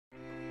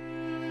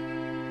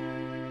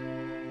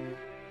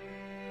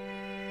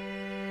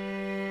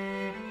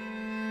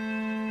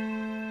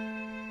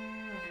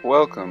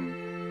Welcome,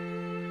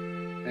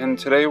 and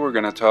today we're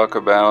going to talk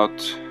about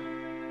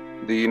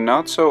the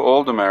not so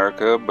old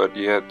America, but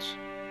yet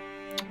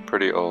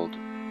pretty old.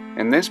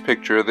 In this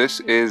picture, this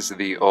is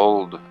the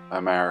old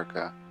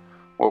America.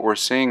 What we're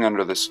seeing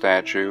under the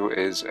statue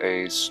is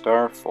a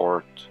star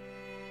fort,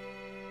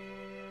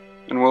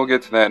 and we'll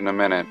get to that in a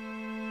minute.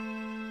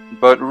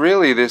 But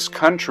really, this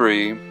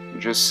country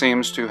just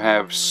seems to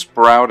have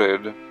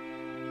sprouted,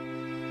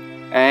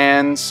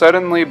 and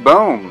suddenly,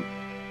 boom!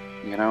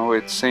 You know,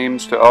 it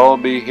seems to all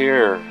be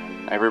here,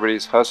 and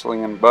everybody's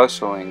hustling and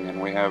bustling,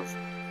 and we have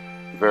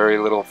very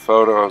little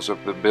photos of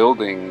the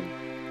building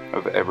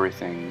of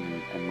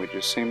everything, and we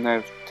just seem to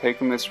have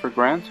taken this for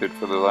granted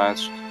for the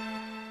last,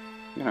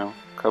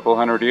 couple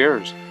hundred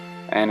years.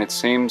 And it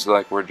seems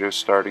like we're just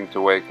starting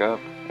to wake up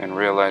and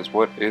realize,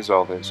 what is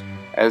all this?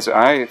 As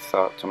I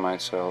thought to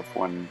myself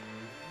when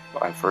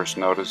I first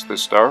noticed the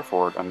Star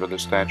Fort under the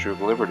Statue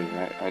of Liberty.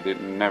 I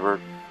didn't never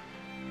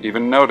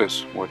even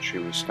notice what she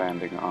was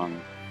standing on,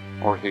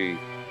 or he.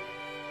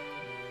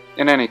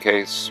 In any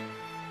case,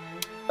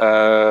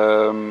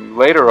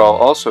 later I'll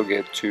also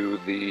get to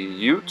the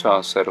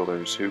Utah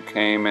settlers who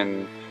came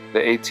in the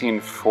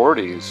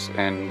 1840s,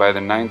 and by the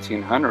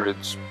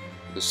 1900s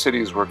the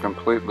cities were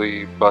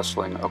completely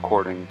bustling,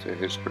 according to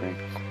history.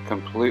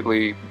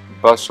 Completely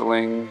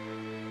bustling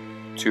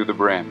to the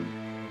brim.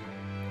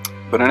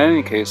 But in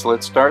any case,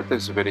 let's start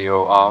this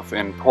video off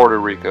in Puerto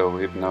Rico,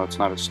 even though it's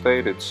not a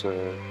state, it's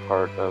a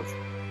part of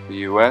the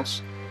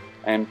US.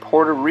 And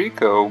Puerto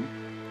Rico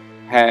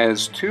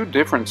has two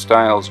different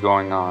styles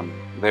going on.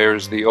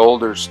 There's the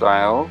older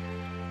style,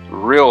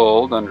 real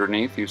old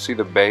underneath. You see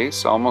the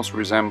base almost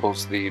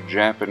resembles the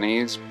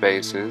Japanese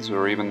bases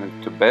or even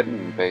the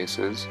Tibetan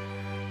bases.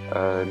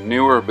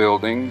 Newer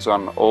buildings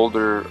on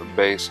older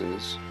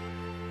bases.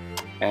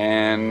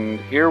 And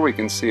here we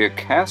can see a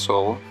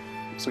castle.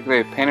 Looks like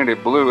they've painted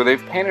it blue.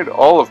 They've painted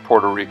all of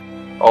Puerto Rico,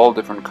 all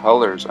different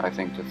colors, I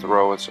think, to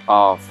throw us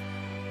off.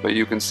 But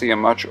you can see a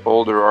much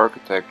older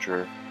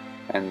architecture,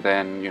 and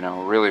then,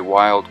 really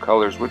wild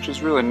colors, which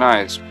is really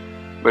nice.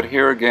 But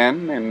here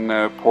again,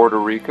 in Puerto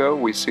Rico,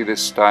 we see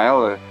this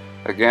style,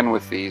 again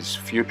with these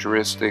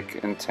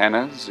futuristic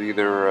antennas,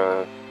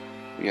 either,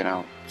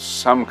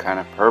 some kind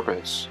of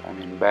purpose. I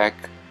mean,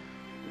 back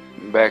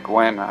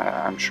when,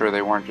 I'm sure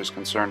they weren't just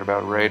concerned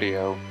about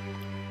radio.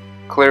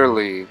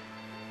 Clearly,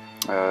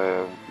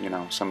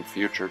 some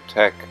future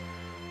tech.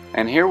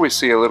 And here we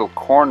see a little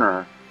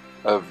corner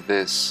of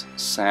this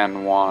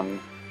San Juan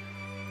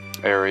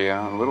area,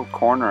 a little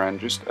corner, and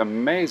just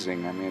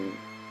amazing. I mean,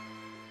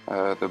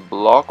 the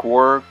block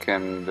work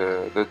and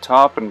the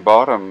top and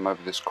bottom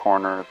of this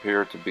corner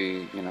appear to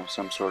be,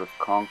 some sort of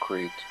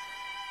concrete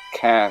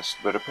cast,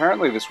 but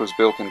apparently this was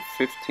built in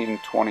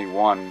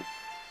 1521,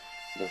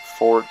 the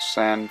Fort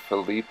San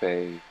Felipe,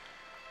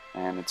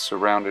 and it's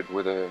surrounded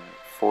with a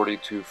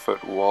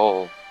 42-foot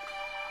wall.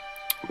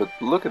 But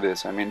look at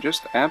this, I mean,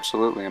 just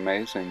absolutely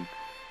amazing.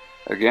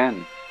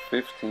 Again,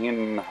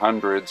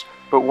 1500s,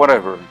 but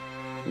whatever,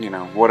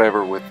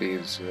 whatever with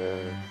these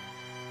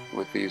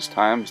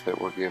times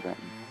that we're given.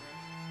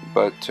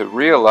 But to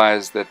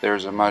realize that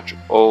there's a much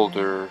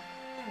older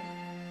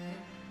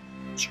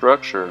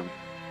structure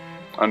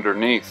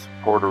underneath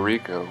Puerto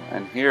Rico,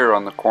 and here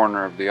on the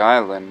corner of the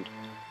island,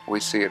 we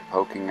see it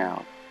poking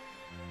out.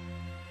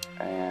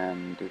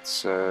 And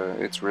it's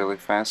really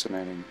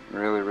fascinating,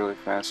 really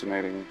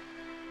fascinating.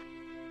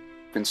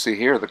 You can see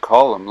here the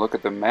column. Look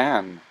at the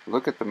man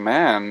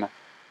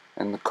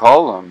and the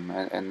column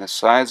and the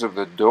size of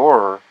the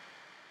door.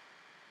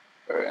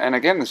 And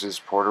again, this is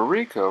Puerto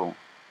Rico.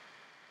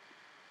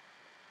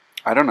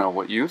 I don't know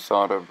what you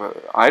thought of.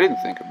 I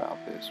didn't think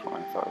about this when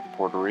I thought of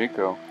Puerto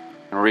Rico.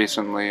 And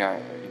recently,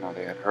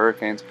 they had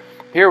hurricanes.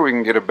 Here we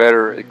can get a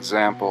better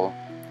example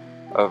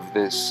of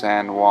this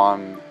San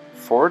Juan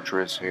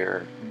fortress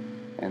here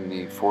and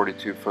the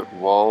 42-foot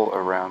wall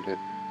around it.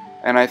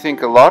 And I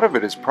think a lot of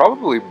it is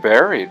probably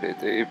buried.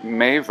 It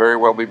may very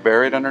well be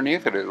buried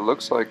underneath it. It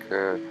looks like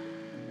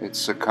it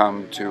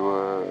succumbed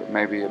to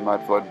maybe a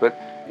mud flood. But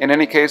in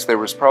any case, there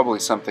was probably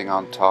something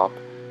on top.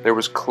 There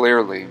was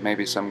clearly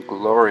maybe some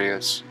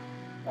glorious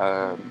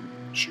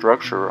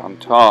structure on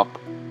top.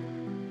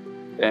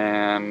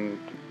 And,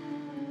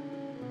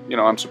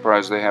 I'm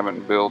surprised they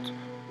haven't built,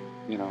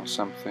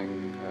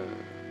 something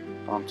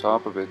on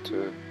top of it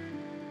to,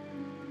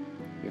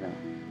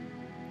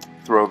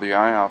 throw the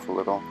eye off a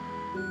little.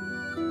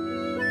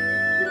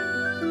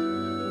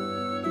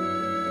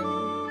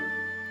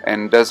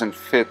 And doesn't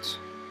fit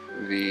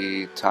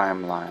the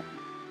timeline.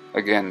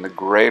 Again, the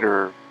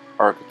greater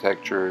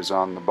architecture is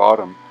on the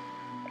bottom.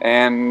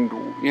 And,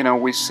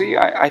 we see,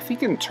 I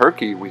think in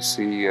Turkey we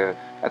see,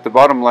 at the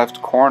bottom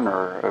left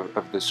corner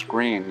of the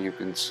screen, you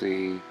can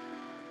see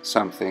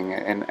something.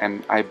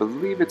 And I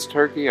believe it's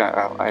Turkey.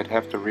 I'd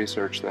have to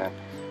research that.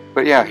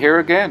 But yeah, here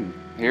again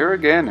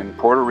in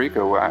Puerto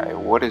Rico,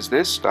 what is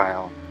this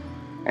style?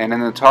 And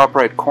in the top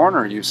right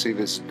corner, you see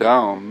this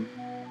dome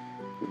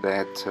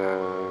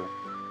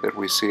that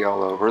we see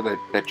all over,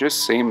 that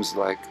just seems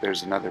like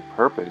there's another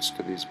purpose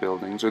to these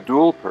buildings, a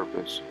dual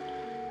purpose.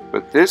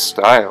 But this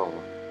style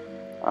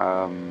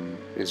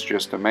is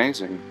just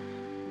amazing.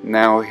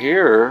 Now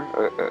here,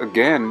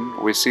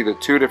 again, we see the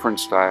two different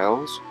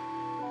styles.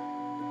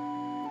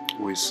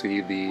 We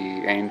see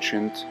the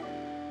ancient,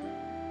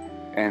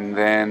 and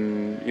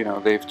then, you know,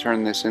 they've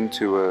turned this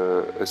into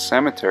a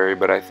cemetery,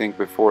 but I think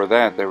before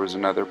that there was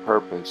another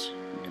purpose,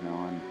 you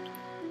know, and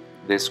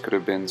this could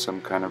have been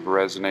some kind of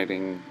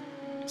resonating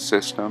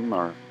system.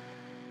 Or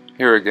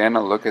here again,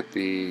 a look at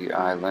the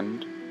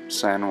island,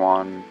 San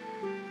Juan,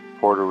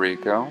 Puerto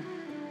Rico.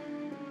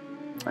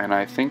 And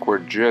I think we're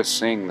just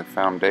seeing the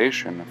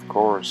foundation, of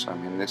course. I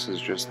mean, this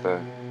is just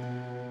the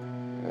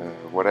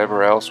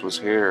whatever else was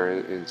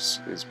here is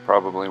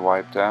probably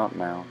wiped out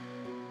now.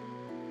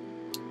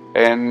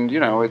 And, you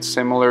know, it's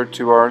similar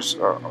to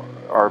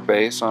our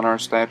base on our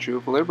Statue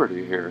of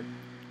Liberty here.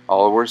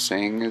 All we're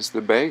seeing is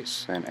the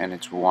base, and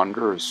it's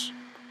wondrous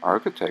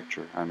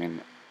architecture. I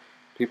mean,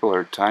 people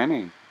are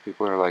tiny.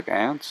 People are like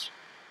ants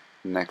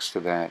next to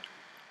that.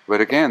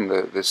 But again,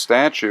 the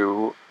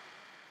statue,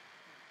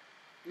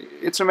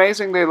 it's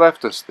amazing they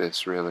left us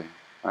this, really.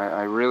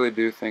 I really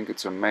do think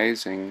it's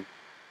amazing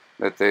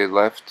that they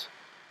left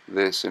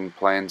this in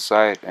plain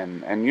sight.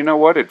 And you know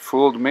what? It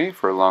fooled me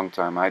for a long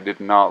time. I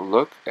did not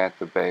look at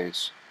the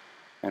base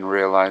and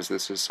realize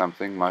this is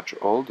something much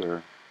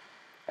older.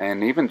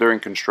 And even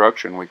during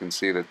construction, we can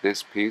see that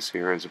this piece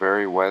here is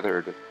very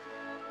weathered,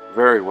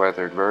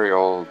 very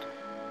old.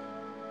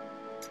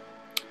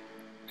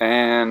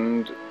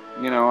 And,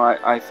 you know,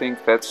 I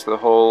think that's the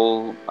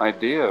whole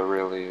idea,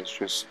 really. It's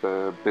just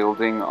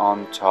building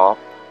on top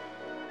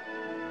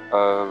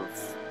of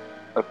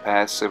a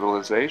past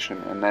civilization,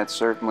 and that's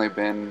certainly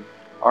been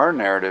our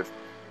narrative.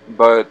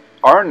 But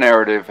our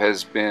narrative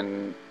has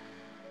been,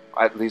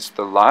 at least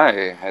the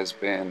lie has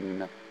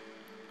been,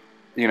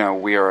 you know,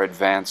 we are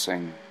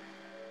advancing.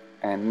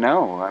 And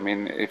no, I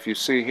mean, if you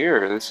see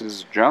here, this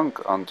is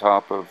junk on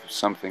top of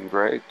something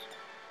great.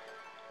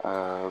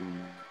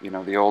 You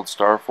know, the old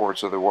star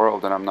forts of the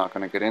world, and I'm not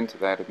going to get into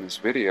that in this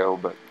video,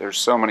 but there's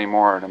so many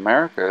more in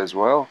America as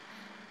well,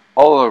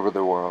 all over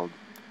the world.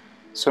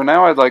 So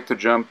now I'd like to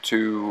jump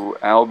to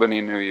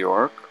Albany, New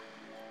York,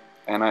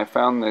 and I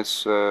found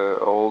this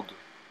old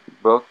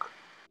book,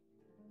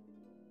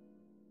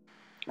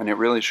 and it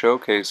really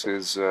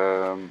showcases,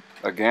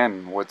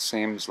 again, what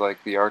seems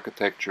like the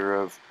architecture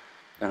of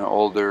an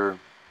older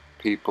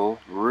people.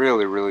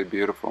 Really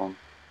beautiful.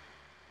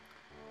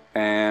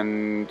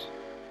 And,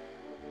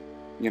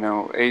 you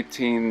know,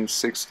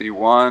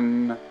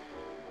 1861,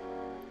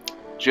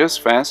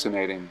 just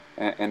fascinating.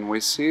 And we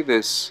see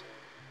this,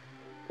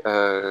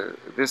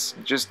 this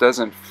just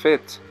doesn't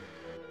fit.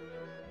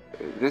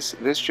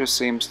 This just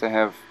seems to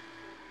have,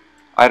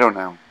 I don't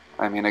know.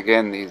 I mean,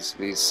 again,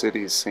 these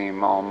cities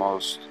seem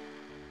almost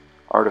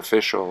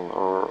artificial,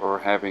 or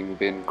having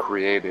been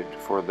created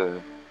for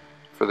the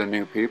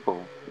new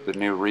people, the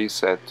new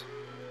reset,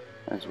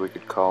 as we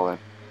could call it.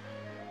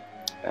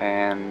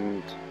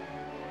 And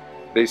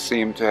they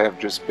seem to have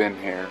just been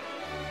here.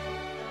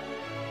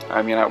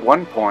 I mean, at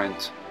one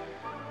point,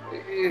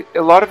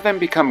 a lot of them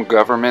become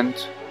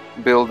government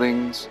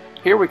buildings.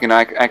 Here we can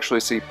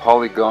actually see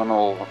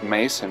polygonal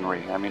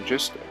masonry. I mean,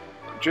 just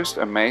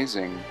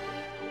amazing.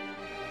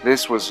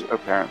 This was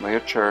apparently a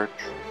church.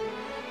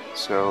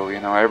 So, you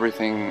know,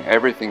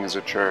 everything is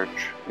a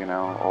church, you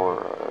know,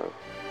 or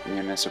a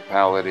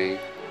municipality.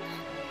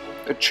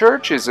 A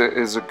church is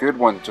a good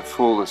one to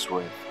fool us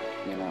with.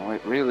 You know,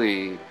 it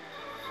really,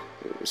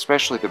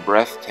 especially the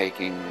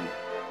breathtaking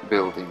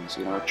buildings,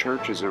 you know, a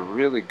church is a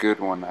really good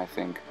one, I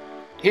think.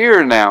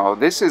 Here now,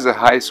 this is a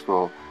high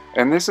school,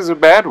 and this is a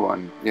bad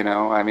one, you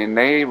know. I mean,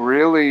 they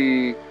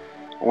really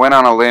went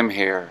on a limb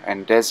here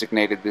and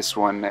designated this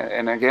one.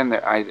 And again,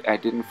 I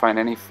didn't find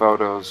any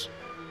photos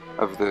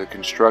of the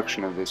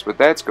construction of this, but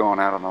that's going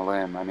out on a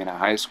limb. I mean, a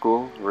high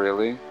school,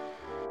 really?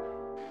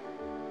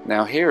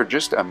 Now here,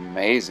 just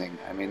amazing.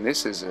 I mean,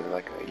 this is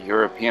like a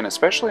European,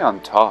 especially on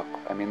top.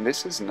 I mean,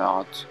 this is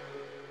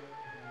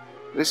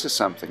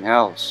something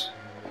else.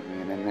 I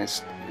mean, in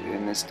this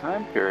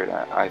time period,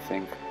 I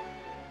think,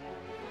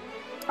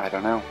 I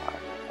don't know,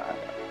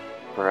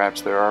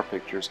 perhaps there are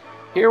pictures.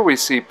 Here we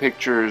see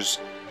pictures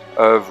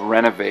of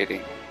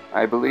renovating.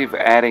 I believe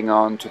adding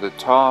on to the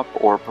top,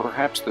 or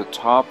perhaps the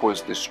top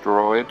was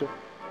destroyed.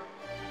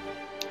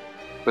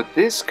 But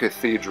this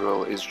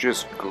cathedral is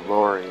just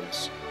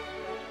glorious.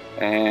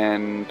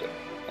 And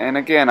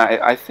again,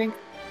 I think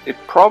it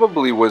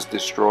probably was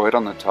destroyed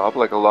on the top,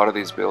 like a lot of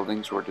these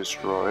buildings were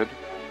destroyed.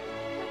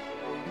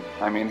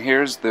 I mean,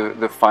 here's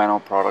the final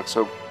product.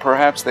 So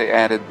perhaps they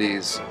added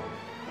these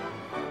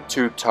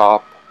two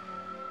top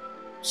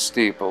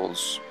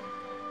steeples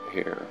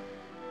here.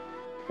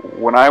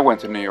 When I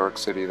went to New York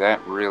City,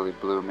 that really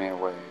blew me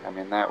away. I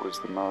mean, that was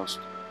the most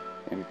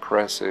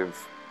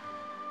impressive,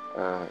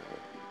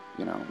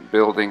 you know,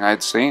 building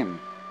I'd seen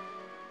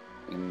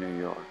in New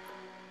York.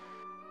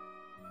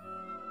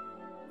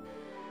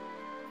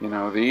 You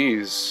know,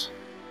 these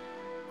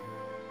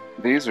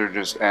are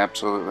just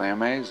absolutely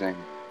amazing.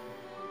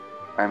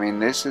 I mean,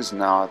 this is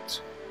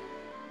not,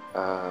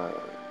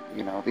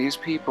 You know, these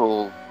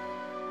people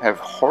have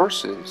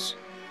horses.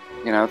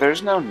 You know,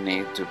 there's no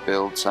need to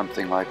build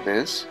something like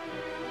this.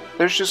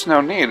 There's just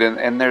no need,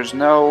 and there's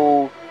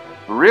no,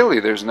 really,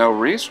 there's no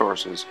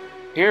resources.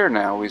 Here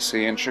now we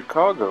see in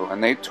Chicago,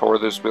 and they tore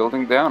this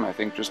building down, I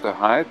think just to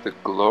hide the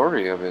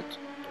glory of it.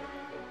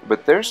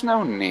 But there's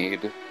no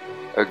need,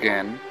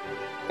 again.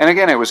 And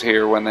again, it was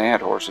here when they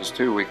had horses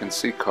too. We can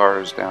see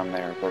cars down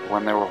there, but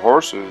when there were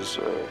horses,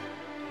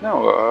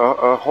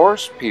 no,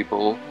 horse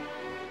people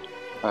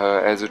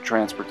as a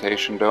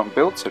transportation don't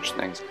build such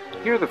things.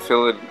 Here the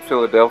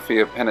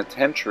Philadelphia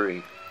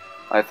Penitentiary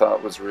I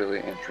thought was really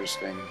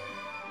interesting,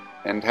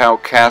 and how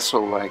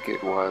castle-like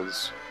it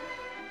was.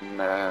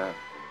 And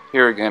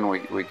here again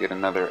we get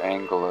another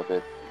angle of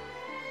it.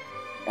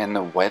 And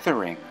the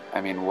weathering,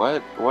 I mean,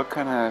 what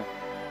kind of,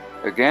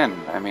 again,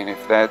 I mean,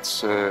 if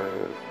that's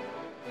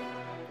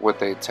what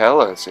they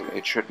tell us,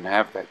 it shouldn't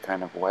have that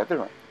kind of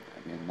weathering.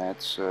 I mean,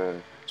 that's,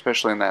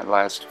 especially in that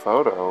last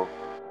photo,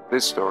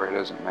 this story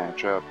doesn't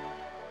match up.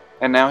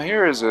 And now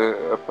here is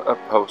a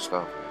post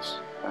office.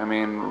 I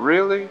mean,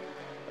 really?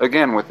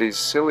 Again, with these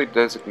silly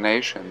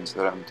designations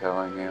that I'm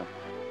telling you.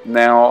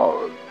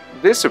 Now,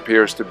 this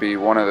appears to be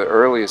one of the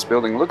earliest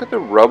buildings. Look at the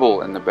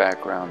rubble in the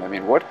background. I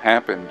mean, what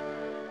happened?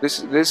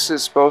 This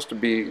is supposed to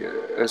be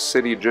a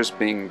city just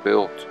being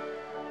built,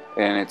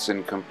 and it's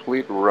in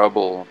complete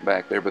rubble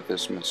back there. But the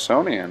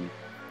Smithsonian,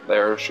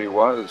 there she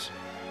was,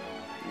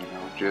 you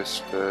know,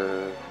 just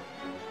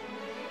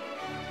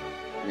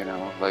you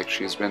know, like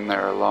she's been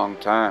there a long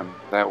time.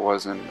 That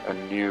wasn't a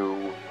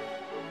new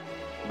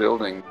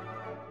building.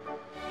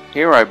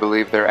 Here I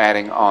believe they're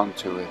adding on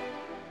to it.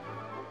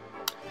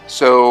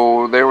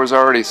 So there was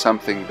already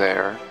something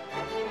there,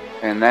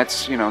 and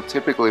that's, you know,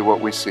 typically what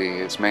we see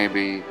is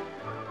maybe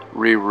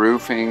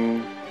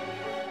re-roofing.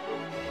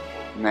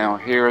 Now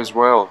here as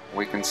well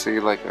we can see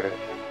like a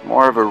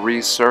more of a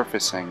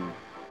resurfacing,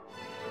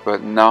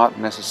 but not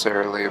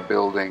necessarily a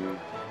building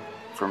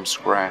from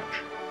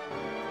scratch,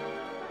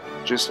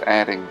 just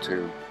adding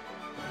to.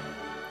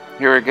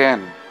 Here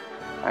again,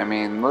 I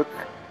mean, look,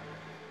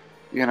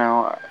 you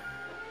know,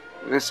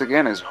 this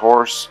again is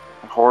horse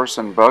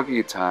and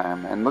buggy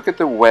time, and look at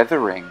the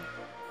weathering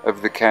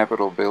of the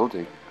Capitol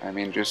building. I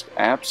mean, just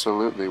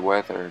absolutely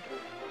weathered.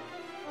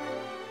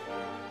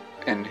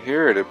 And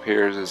here it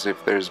appears as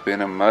if there's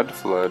been a mud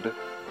flood.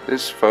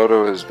 This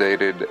photo is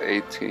dated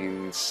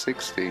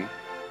 1860.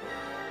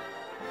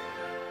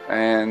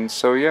 And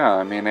so yeah,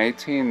 I mean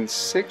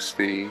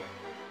 1860,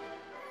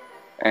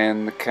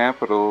 and the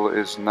Capitol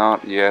is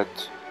not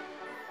yet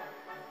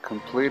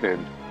completed.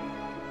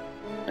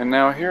 And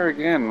now here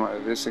again,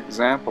 this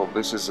example,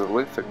 this is a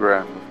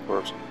lithograph of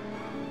course,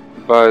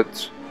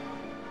 but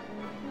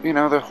you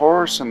know, the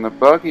horse and the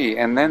buggy,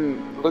 and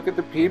then look at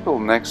the people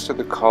next to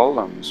the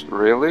columns.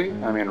 Really?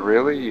 I mean,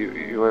 really?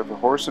 You have a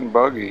horse and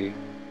buggy,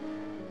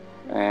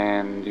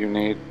 and you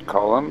need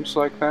columns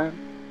like that?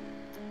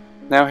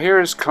 Now here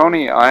is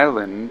Coney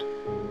Island,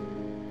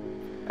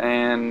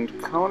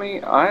 and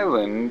Coney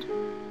Island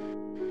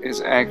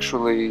is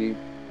actually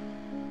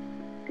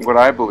what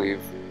I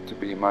believe to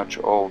be much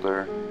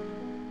older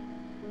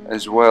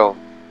as well,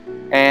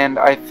 and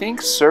I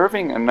think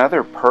serving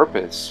another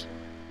purpose.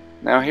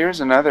 Now here's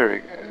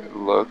another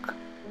look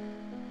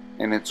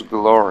in its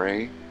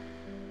glory.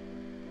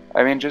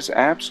 I mean, just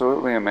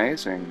absolutely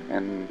amazing,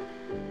 and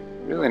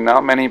really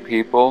not many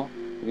people,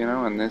 you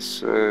know, in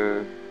this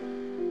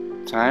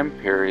time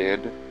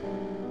period,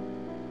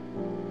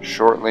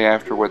 shortly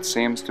after what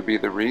seems to be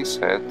the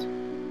reset.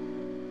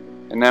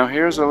 And now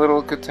here's a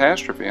little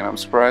catastrophe, and I'm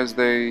surprised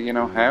they, you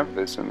know, have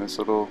this in this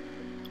little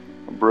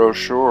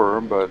brochure,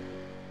 but,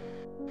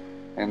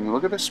 and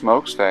look at the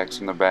smokestacks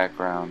in the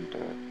background.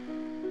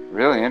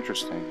 Really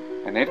interesting.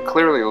 And it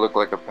clearly looked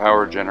like a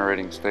power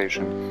generating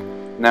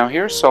station. Now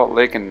here's Salt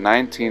Lake in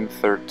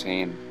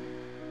 1913.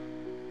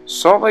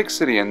 Salt Lake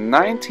City in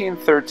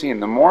 1913.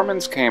 The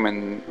Mormons came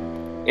in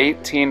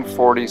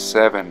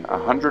 1847.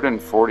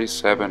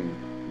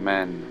 147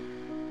 men.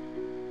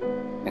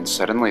 And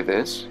suddenly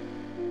this?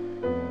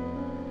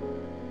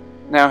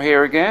 Now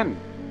here again.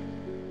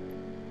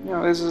 You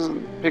know, this is a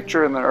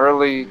picture in the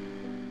early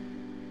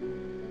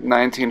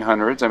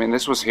 1900s. I mean,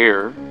 this was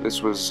here.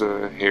 This was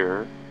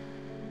here.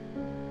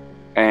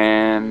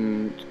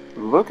 And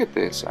look at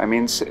this. I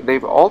mean,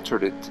 they've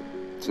altered it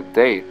to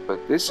date,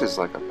 but this is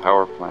like a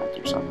power plant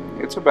or something.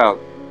 It's about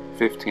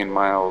 15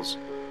 miles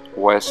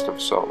west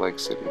of Salt Lake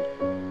City.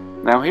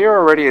 Now here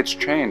already it's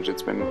changed.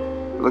 It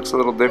looks a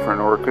little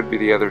different, or it could be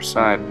the other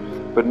side.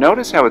 But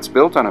notice how it's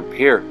built on a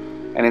pier,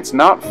 and it's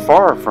not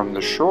far from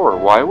the shore.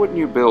 Why wouldn't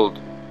you build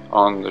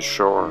on the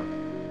shore?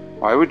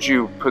 Why would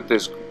you put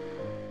this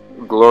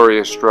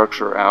glorious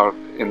structure out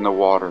in the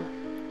water?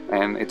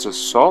 And it's a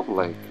salt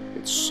lake.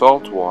 It's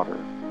salt water.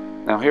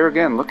 Now here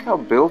again, look how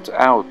built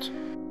out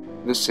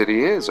the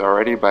city is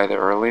already by the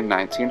early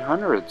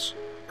 1900s.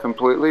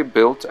 Completely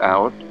built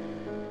out.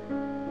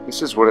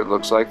 This is what it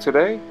looks like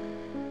today.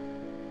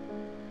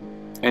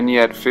 And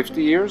yet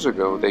 50 years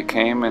ago they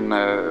came in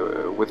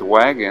with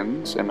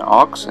wagons and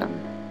oxen,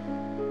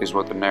 is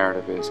what the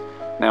narrative is.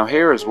 Now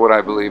here is what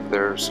I believe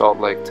their Salt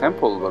Lake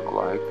Temple looked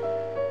like.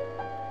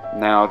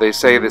 Now they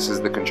say this is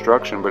the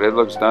construction, but it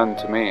looks done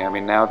to me. I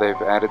mean, now they've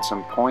added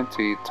some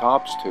pointy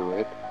tops to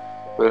it,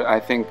 but I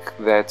think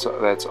that's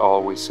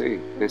all we see.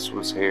 This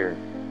was here.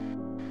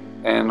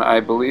 And I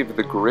believe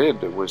the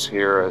grid was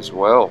here as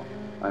well.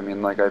 I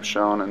mean, like I've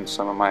shown in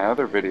some of my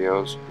other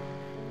videos,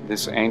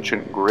 this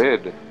ancient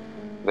grid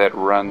that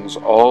runs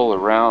all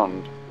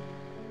around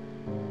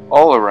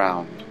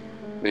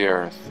the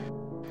earth.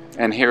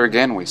 And here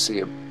again we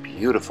see a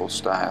beautiful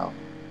style.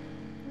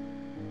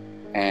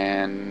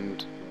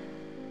 And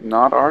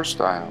not our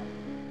style.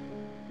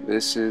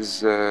 This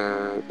is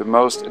the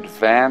most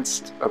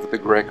advanced of the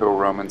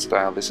Greco-Roman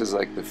style. This is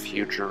like the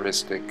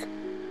futuristic,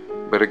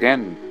 but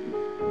again,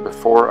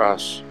 before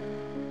us.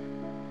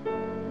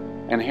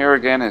 And here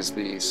again is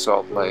the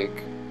Salt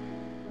Lake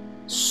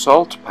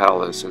Salt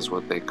Palace is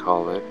what they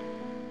call it.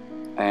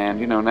 And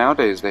you know,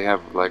 nowadays they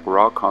have like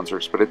rock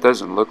concerts, but it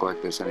doesn't look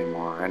like this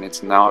anymore, and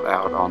it's not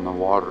out on the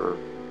water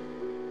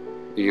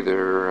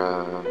either.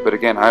 But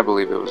again, I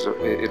believe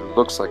it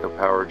looks like a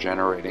power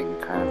generating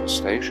kind of a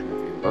station if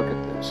you look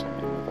at this.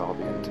 I mean, with all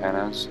the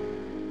antennas.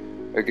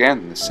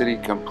 Again, the city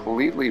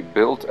completely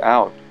built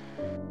out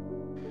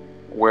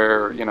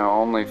where, you know,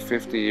 only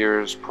 50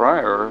 years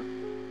prior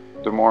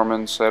the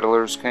Mormon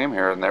settlers came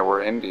here, and there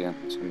were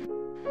Indians and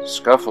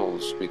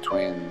scuffles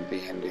between the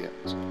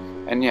Indians.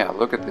 And yeah,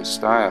 look at this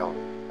style.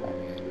 I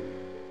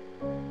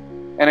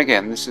mean, and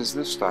again, this is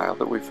the style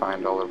that we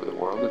find all over the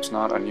world. It's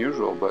not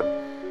unusual,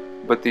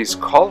 but these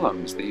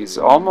columns, these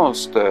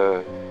almost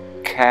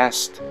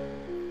cast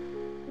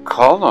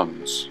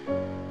columns.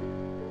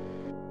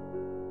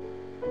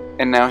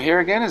 And now here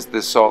again is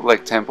the Salt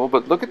Lake Temple,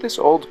 but look at this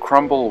old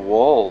crumble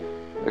wall.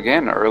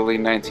 Again, early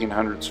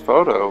 1900s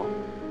photo.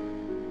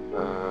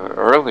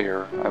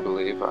 Earlier, I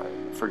believe.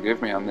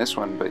 Forgive me on this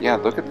one, but yeah,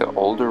 look at the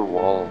older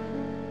wall.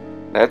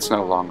 That's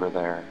no longer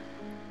there.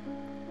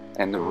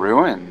 And the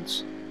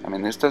ruins. I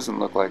mean, this doesn't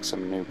look like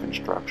some new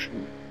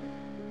construction.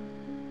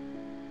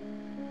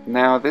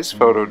 Now, this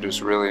photo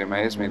just really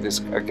amazed me. This,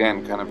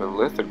 again, kind of a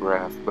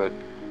lithograph, but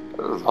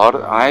a lot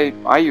of,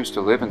 I used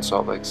to live in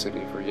Salt Lake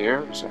City for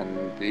years,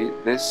 and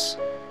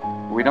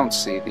we don't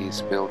see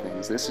these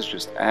buildings. This is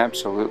just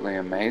absolutely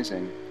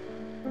amazing.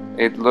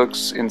 It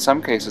looks, in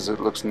some cases, it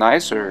looks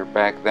nicer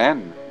back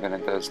then than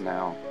it does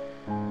now.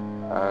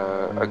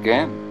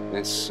 Again,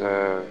 this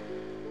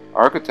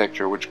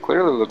architecture, which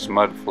clearly looks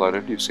mud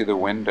flooded. You see the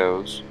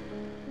windows,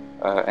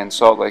 and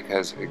Salt Lake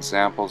has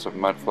examples of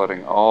mud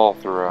flooding all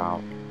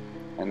throughout,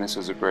 and this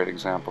is a great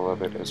example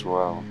of it as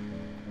well.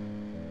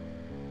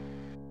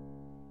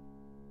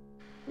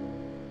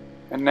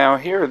 And now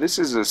here, this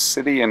is a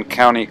city and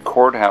county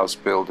courthouse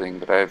building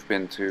that I've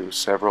been to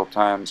several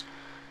times,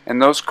 and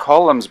those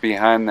columns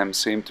behind them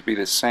seem to be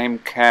the same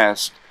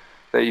cast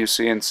that you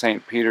see in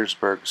St.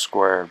 Petersburg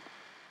Square,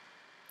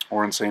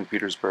 or in St.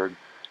 Petersburg.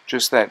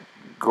 Just that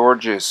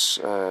gorgeous,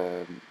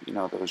 you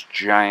know, those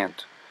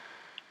giant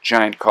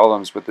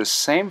columns, but the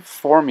same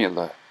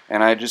formula.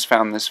 And I just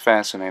found this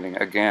fascinating.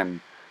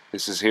 Again,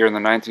 this is here in the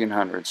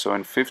 1900s, so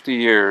in 50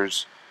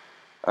 years,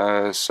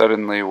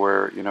 suddenly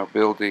we're, you know,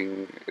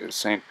 building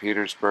St.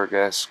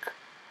 Petersburg-esque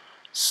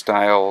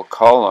style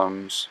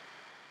columns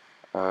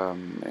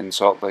in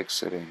Salt Lake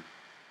City.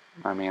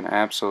 I mean,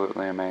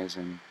 absolutely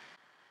amazing.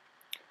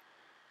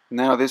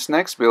 Now, this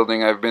next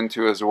building I've been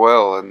to as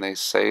well, and they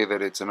say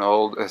that it's an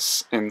old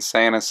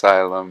insane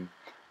asylum,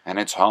 and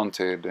it's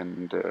haunted,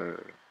 and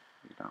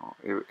you know,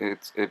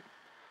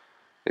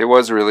 it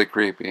was really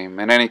creepy.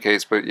 In any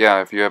case, but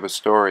yeah, if you have a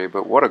story,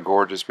 but what a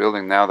gorgeous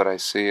building now that I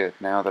see it,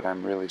 now that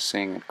I'm really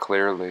seeing it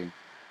clearly.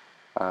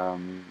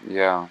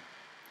 Yeah.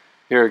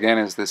 Here again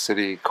is the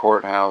city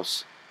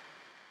courthouse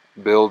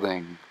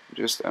building.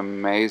 Just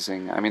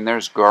amazing. I mean,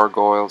 there's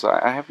gargoyles.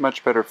 I have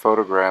much better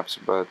photographs,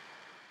 but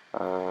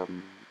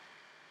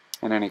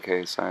in any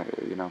case,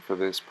 you know, for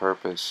this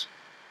purpose,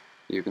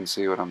 you can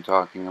see what I'm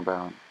talking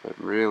about. But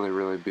really,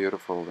 really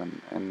beautiful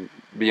and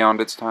beyond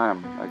its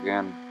time,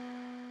 again.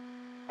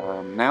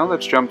 Now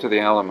let's jump to the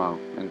Alamo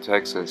in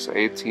Texas,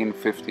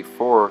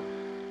 1854.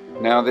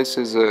 Now this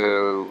is a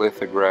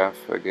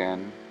lithograph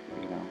again,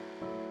 you know,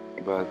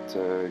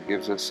 but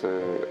gives us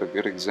a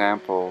good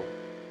example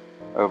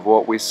of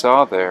what we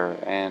saw there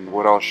and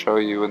what I'll show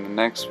you in the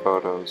next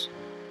photos.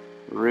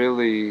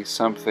 Really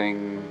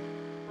something,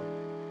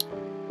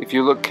 if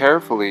you look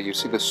carefully, you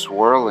see the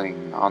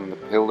swirling on the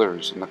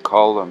pillars and the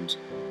columns.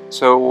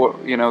 So,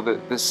 you know,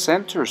 the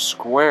center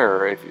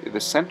square, the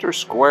center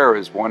square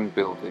is one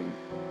building,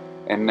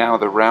 and now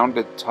the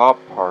rounded top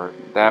part,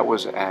 that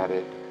was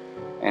added,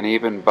 and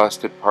even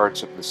busted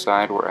parts of the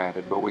side were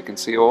added. But we can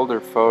see older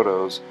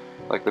photos,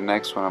 like the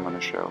next one I'm going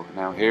to show.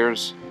 Now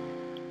here's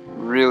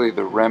really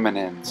the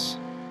remnants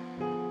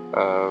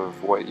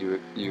of what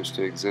used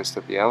to exist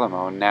at the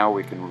Alamo, and now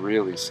we can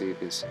really see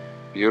this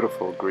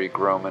beautiful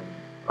Greek-Roman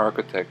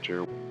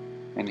architecture.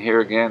 And here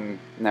again,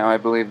 now I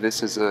believe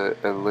this is a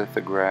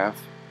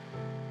lithograph,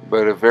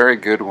 but a very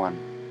good one,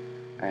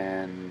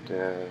 and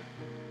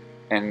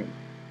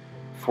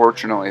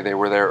fortunately they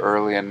were there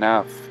early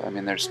enough. I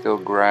mean, there's still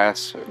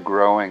grass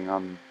growing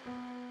on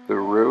the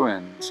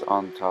ruins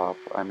on top.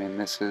 I mean,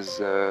 this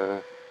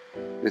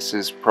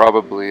is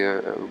probably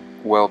a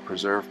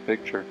well-preserved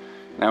picture.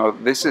 Now,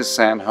 this is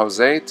San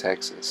Jose,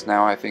 Texas.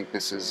 Now, I think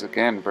this is,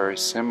 again, very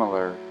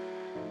similar.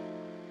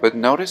 But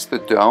notice the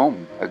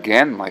dome,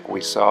 again, like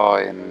we saw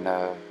in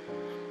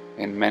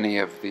many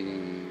of the,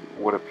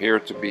 what appear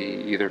to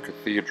be either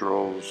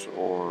cathedrals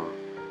or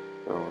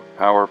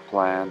power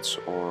plants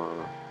or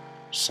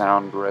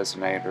sound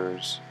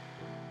resonators.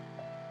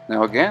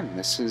 Now, again,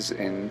 this is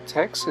in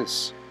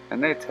Texas.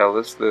 And they tell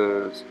us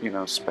the,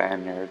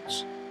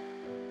 Spaniards,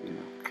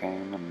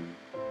 came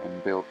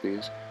and built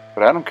these.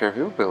 But I don't care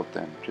who built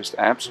them. Just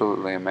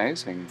absolutely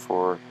amazing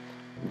for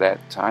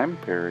that time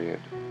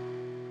period.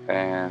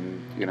 And,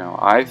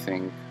 I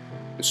think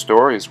the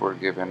stories we're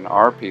given,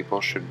 our people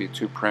should be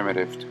too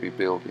primitive to be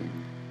building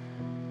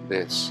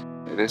this.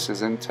 This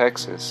is in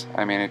Texas.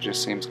 I mean, it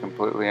just seems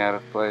completely out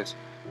of place.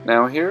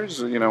 Now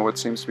here's, what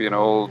seems to be an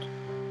old,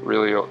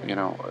 really,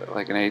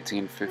 like an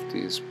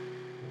 1850s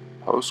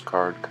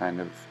postcard kind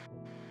of.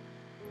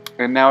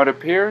 And now it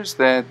appears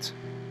that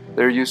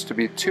there used to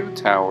be 2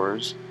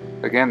 towers.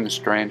 Again, the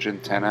strange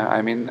antenna.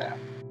 I mean,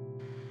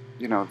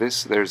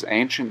 there's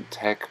ancient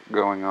tech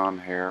going on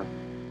here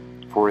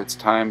for its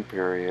time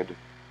period,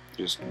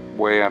 just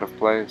way out of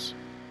place.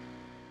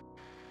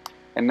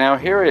 And now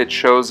here it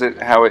shows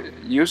it how it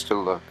used to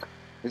look.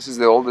 This is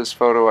the oldest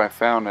photo I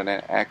found, and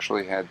it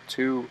actually had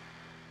 2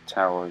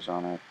 towers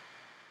on it.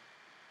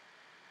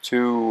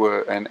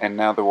 And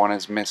now the one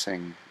is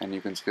missing, and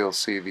you can still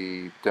see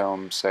the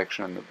dome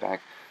section in the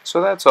back.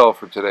 So that's all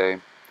for today.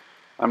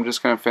 I'm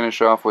just going to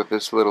finish off with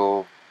this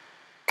little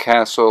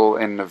castle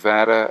in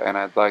Nevada, and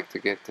I'd like to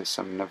get to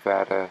some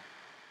Nevada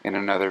in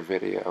another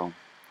video.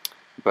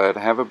 But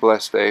have a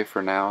blessed day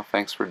for now.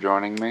 Thanks for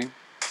joining me.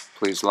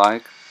 Please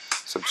like,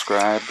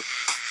 subscribe,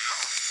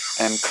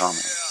 and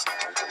comment.